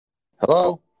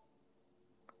Hello?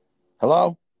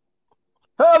 Hello?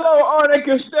 Hello, Arnie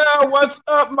Castell. What's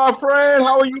up, my friend?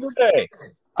 How are you today?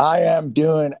 I am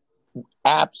doing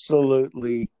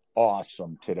absolutely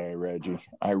awesome today, Reggie.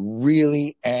 I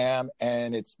really am.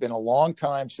 And it's been a long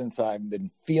time since I've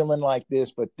been feeling like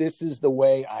this, but this is the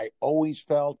way I always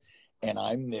felt, and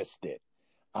I missed it.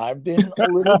 I've been a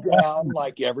little down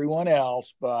like everyone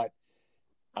else, but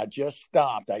I just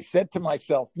stopped. I said to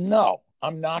myself, no,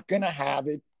 I'm not going to have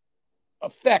it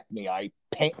affect me. I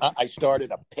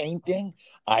started a painting.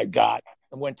 I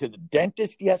went to the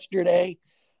dentist yesterday.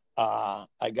 I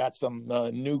got some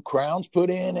new crowns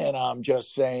put in, and I'm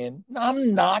just saying,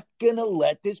 I'm not gonna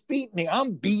let this beat me.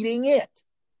 I'm beating it.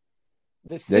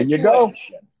 The There you go.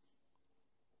 situation,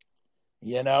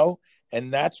 you know,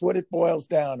 and that's what it boils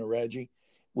down to, Reggie.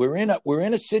 We're in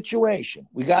a situation.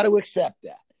 We got to accept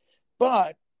that,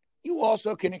 but you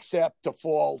also can accept to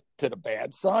fall to the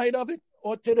bad side of it,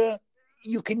 or to the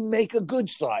you can make a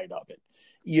good side of it,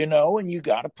 and you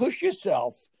got to push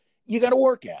yourself. You got to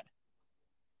work at it.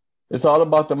 It's all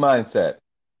about the mindset.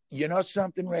 You know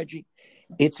something, Reggie?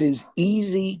 It's as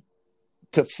easy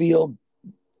to feel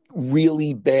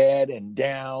really bad and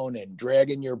down and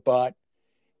dragging your butt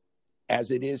as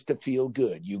it is to feel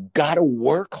good. You got to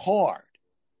work hard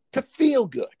to feel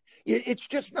good. It's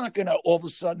just not going to all of a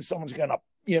sudden someone's going to,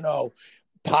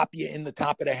 pop you in the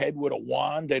top of the head with a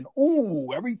wand and,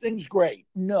 ooh, everything's great.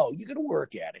 No, you got to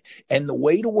work at it. And the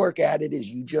way to work at it is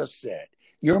you just said,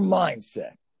 your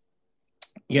mindset.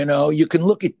 You can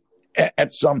look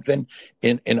at something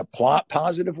in a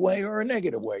positive way or a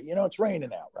negative way. It's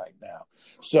raining out right now,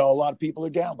 so a lot of people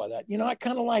are down by that. I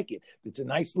kind of like it. It's a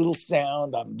nice little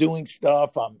sound. I'm doing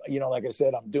stuff. Like I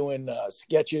said, I'm doing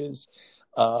sketches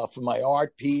for my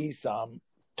art piece. I'm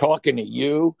talking to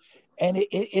you, and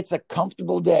it's a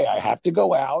comfortable day. I have to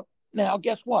go out now.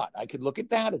 Guess what? I could look at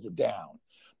that as a down,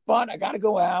 but I got to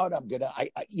go out. I'll get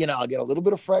a little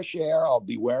bit of fresh air. I'll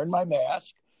be wearing my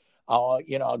mask. I'll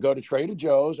go to Trader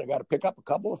Joe's. I got to pick up a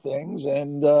couple of things,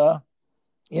 and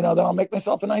then I'll make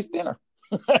myself a nice dinner.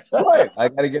 Right. I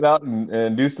got to get out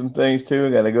and do some things too. I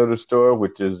got to go to the store,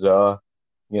 which is, now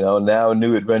a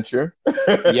new adventure.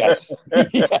 Yes,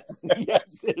 yes,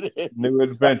 it is. New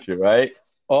adventure, right?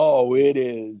 Oh, it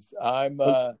is.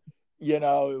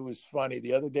 It was funny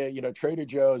the other day. Trader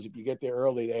Joe's. If you get there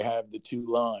early, they have the two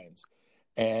lines,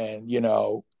 and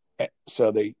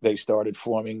so they started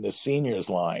forming the seniors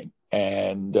line.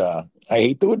 And I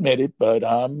hate to admit it, but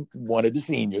I'm one of the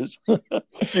seniors.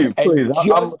 Shoot, And please.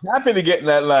 I'm happy to get in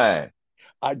that line.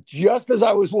 just as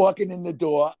I was walking in the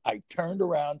door, I turned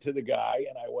around to the guy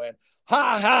and I went,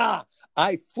 ha ha,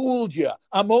 I fooled you.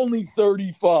 I'm only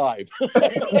 35.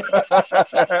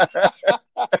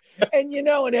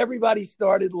 And everybody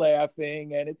started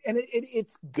laughing, and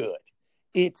it's good.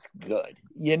 It's good.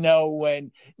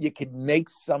 When you can make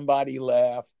somebody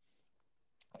laugh,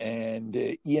 and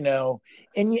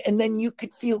and then you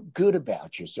could feel good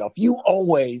about yourself. You're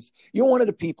one of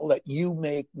the people that you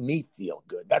make me feel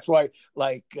good. That's why,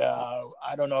 like,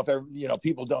 I don't know if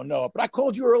people don't know it, but I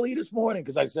called you early this morning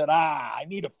because I said, I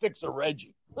need a fixer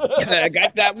Reggie. I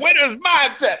got that winner's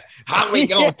mindset. How we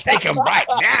gonna take him right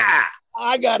now?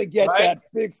 I got to get Right? that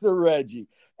fixer Reggie,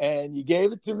 and you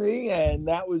gave it to me, and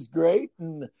that was great.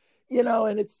 And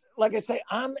it's like I say,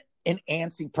 I'm an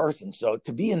antsy person, so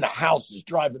to be in the house is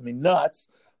driving me nuts.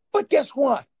 But guess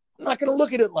what? I'm not going to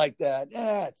look at it like that.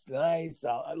 Yeah, it's nice.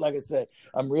 Like I said,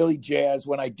 I'm really jazzed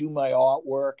when I do my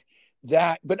artwork.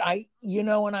 But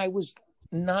and I was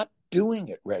not doing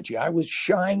it, Reggie. I was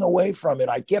shying away from it.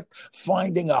 I kept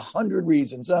finding 100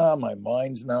 reasons. My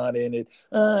mind's not in it.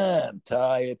 I'm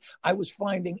tired. I was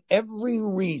finding every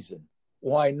reason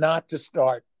why not to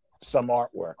start some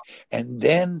artwork. And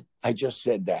then I just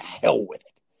said, the hell with it.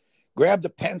 Grabbed a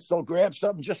pencil, grabbed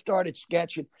something, just started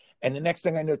sketching. And the next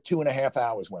thing I knew, 2.5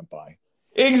 hours went by.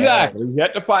 And Exactly. You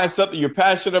have to find something you're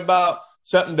passionate about,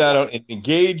 something that'll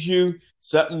engage you,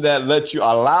 something that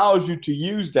allows you to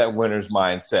use that winner's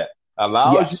mindset,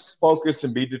 allows you to yes, focus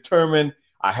and be determined.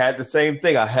 I had the same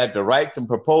thing. I had to write some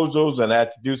proposals and I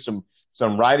had to do some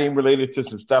writing related to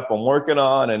some stuff I'm working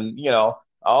on. And,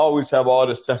 I always have all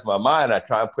this stuff in my mind. I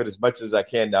try and put as much as I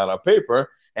can down on paper.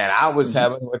 And I was mhm,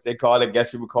 having what they call, I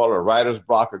guess you would call it a writer's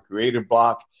block or creative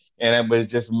block. And it was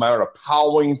just a matter of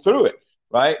powering through it,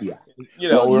 right? yeah.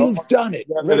 Well, We're all you've done it,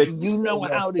 together Reggie. to keep You know doing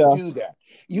that how to stuff. do that.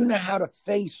 You know how to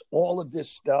face all of this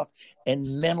stuff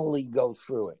and mentally go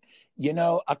through it.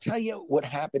 I'll tell you what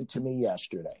happened to me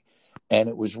yesterday, and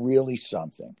it was really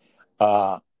something.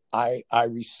 Uh, I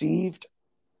received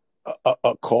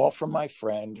a call from my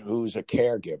friend who's a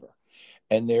caregiver,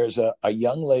 and there's a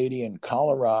young lady in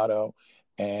Colorado,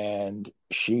 and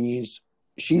she's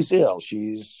ill.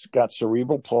 She's got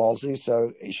cerebral palsy,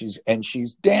 so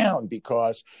she's down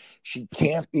because she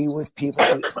can't be with people.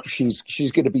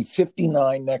 She's going to be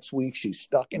 59 next week. She's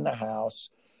stuck in the house,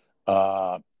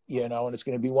 and it's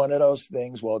going to be one of those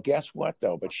things. Well, guess what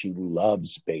though? But she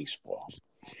loves baseball.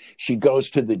 She goes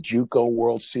to the JUCO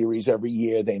World Series every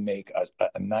year. They make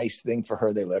a nice thing for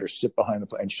her. They let her sit behind the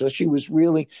plate. And so she was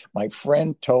really, my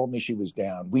friend told me she was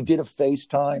down. We did a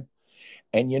FaceTime.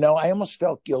 And, I almost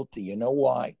felt guilty. You know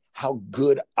why? How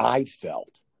good I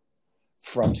felt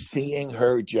from seeing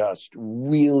her just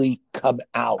really come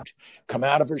out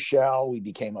of her shell. We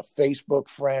became a Facebook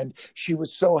friend. She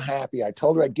was so happy. I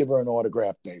told her I'd give her an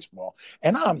autographed baseball.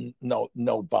 And I'm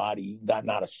nobody,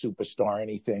 not a superstar or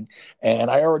anything. And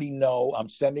I already know I'm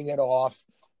sending it off.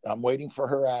 I'm waiting for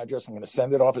her address. I'm going to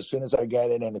send it off as soon as I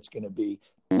get it. And it's going to be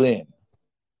Lynn.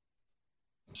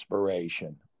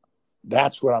 Inspiration.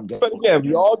 That's what I'm getting. But again,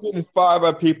 we all get inspired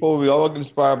by people. We all get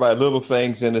inspired by little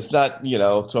things, and it's not,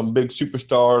 some big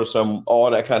superstar or all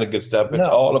that kind of good stuff. It's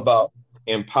all about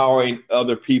empowering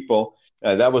other people.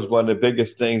 That was one of the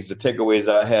biggest things, the takeaways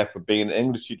I had for being an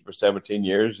English teacher for 17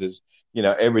 years is,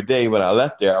 every day when I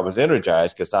left there, I was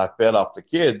energized because I fed off the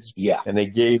kids, and they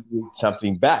gave me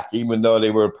something back, even though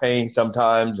they were paying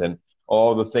sometimes and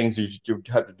all the things that you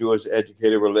have to do as an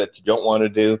educator that you don't want to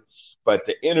do. But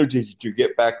the energy that you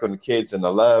get back from the kids and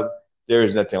the love, there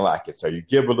is nothing like it. So you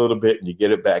give a little bit and you get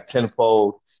it back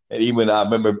tenfold. And even I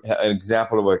remember an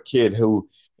example of a kid who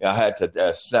I had to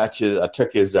I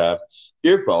took his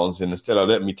earphones, and instead of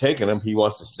letting me taking them, he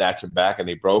wants to snatch them back, and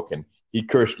they broke, and he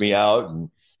cursed me out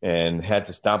and had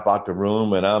to stomp out the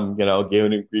room. And I'm,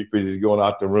 giving him grief because he's going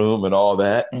out the room and all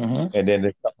that. Mm-hmm. And then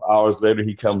a couple hours later,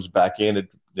 he comes back in, and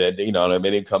I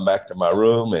made him come back to my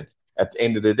room, and at the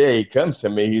end of the day, he comes to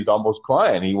me, he's almost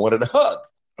crying. He wanted a hug,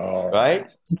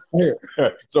 right?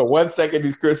 So 1 second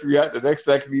he's cursing me out, the next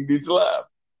second he needs love.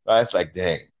 Right? It's like,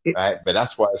 dang, right? But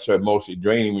that's why it's so emotionally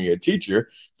draining when you're a teacher,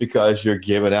 because you're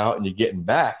giving out and you're getting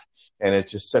back. And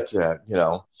it's just such a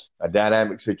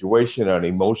dynamic situation, and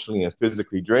emotionally and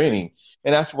physically draining.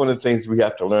 And that's one of the things we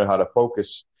have to learn how to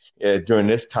focus during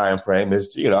this time frame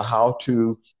is, how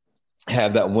to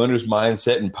have that winner's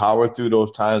mindset and power through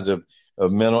those times of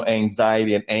mental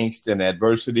anxiety and angst and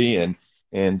adversity,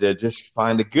 and just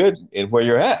find the good in where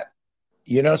you're at.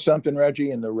 You know something,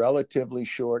 Reggie? In the relatively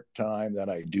short time that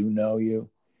I do know you,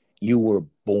 you were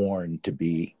born to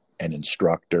be an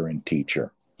instructor and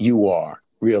teacher. You are,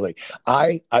 really.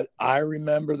 I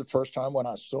remember the first time when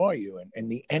I saw you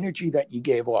and the energy that you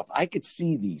gave off. I could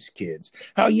see these kids.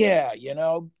 How,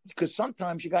 because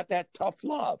sometimes you got that tough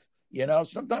love.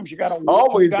 Sometimes you got to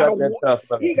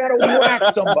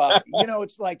whack somebody.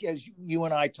 It's like as you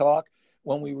and I talk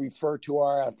when we refer to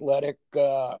our athletic,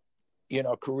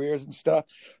 careers and stuff.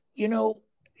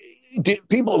 Did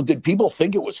people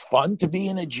think it was fun to be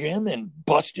in a gym and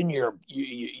busting your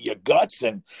guts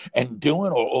and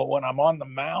doing, or when I'm on the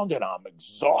mound and I'm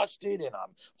exhausted and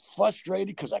I'm frustrated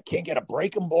because I can't get a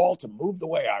breaking ball to move the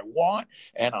way I want,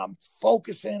 and I'm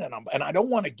focusing and I don't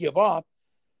want to give up.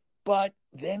 But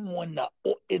then when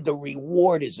the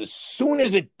reward is as soon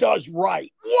as it does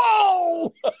right,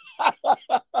 whoa,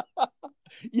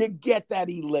 you get that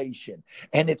elation.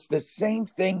 And it's the same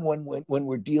thing when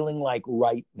we're dealing like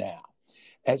right now.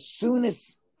 As soon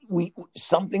as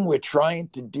something we're trying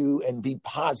to do and be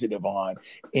positive on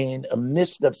in a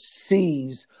midst of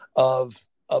seas of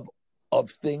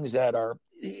things that are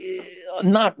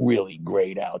not really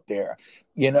great out there,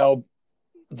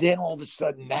 then all of a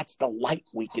sudden that's the light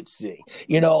we could see.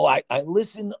 I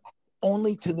listen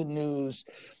only to the news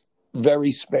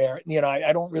very spare.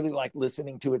 I don't really like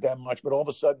listening to it that much, but all of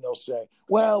a sudden they'll say,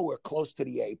 well, we're close to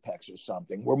the apex or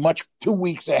something. We're 2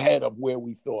 weeks ahead of where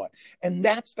we thought. And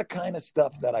that's the kind of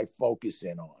stuff that I focus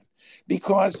in on,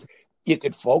 because you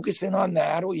could focus in on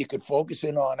that, or you could focus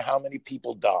in on how many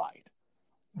people died.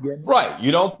 Right.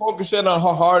 You don't focus in on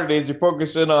how hard it is. You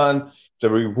focus in on the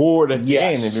reward at the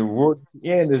end. And the reward at the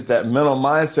end is that mental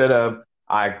mindset of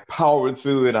I powered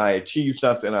through and I achieved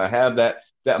something. I have that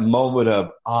moment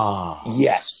of,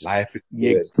 yes, life is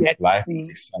good. Life is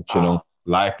exceptional.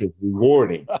 Life is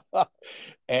rewarding.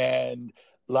 And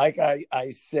like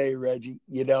I say, Reggie,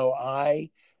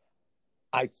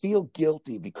 I feel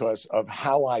guilty because of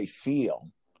how I feel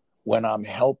when I'm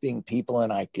helping people,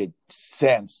 and I could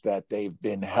sense that they've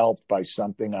been helped by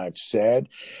something I've said.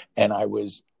 And I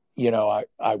was,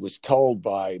 I was told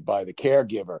by the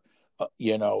caregiver,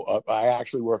 I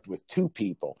actually worked with two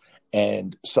people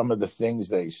and some of the things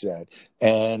they said.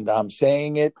 And I'm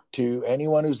saying it to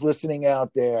anyone who's listening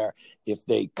out there. If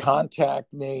they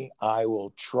contact me, I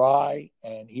will try.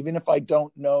 And even if I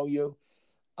don't know you,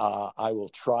 I will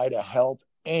try to help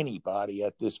anybody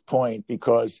at this point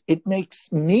because it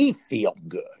makes me feel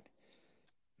good.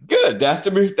 Good. That's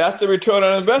the return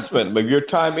on investment. But your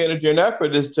time, energy, and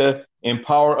effort is to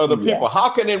empower other people. How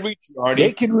can they reach you, Arnie?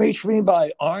 They can reach me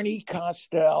by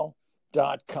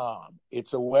ArnieCostel.com.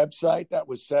 It's a website that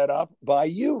was set up by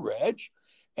you, Reg,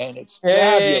 and it's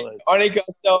fabulous.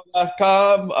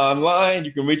 ArnieCostel.com online.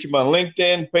 You can reach him on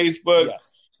LinkedIn, Facebook,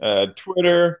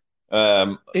 Twitter,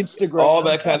 Instagram, all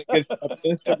that kind of good stuff.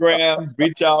 Instagram.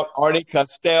 Reach out,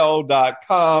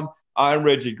 ArnieCostel.com. I'm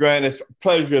Reggie Grant. It's a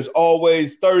pleasure as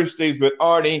always. Thursdays with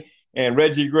Arnie and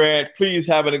Reggie Grant. Please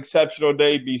have an exceptional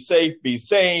day. Be safe, be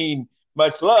sane.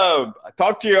 Much love.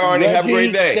 Talk to you, Arnie. Reggie, have a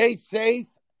great day. Stay safe,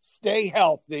 stay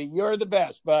healthy. You're the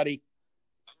best, buddy.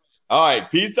 All right.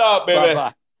 Peace out, baby.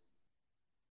 Bye-bye.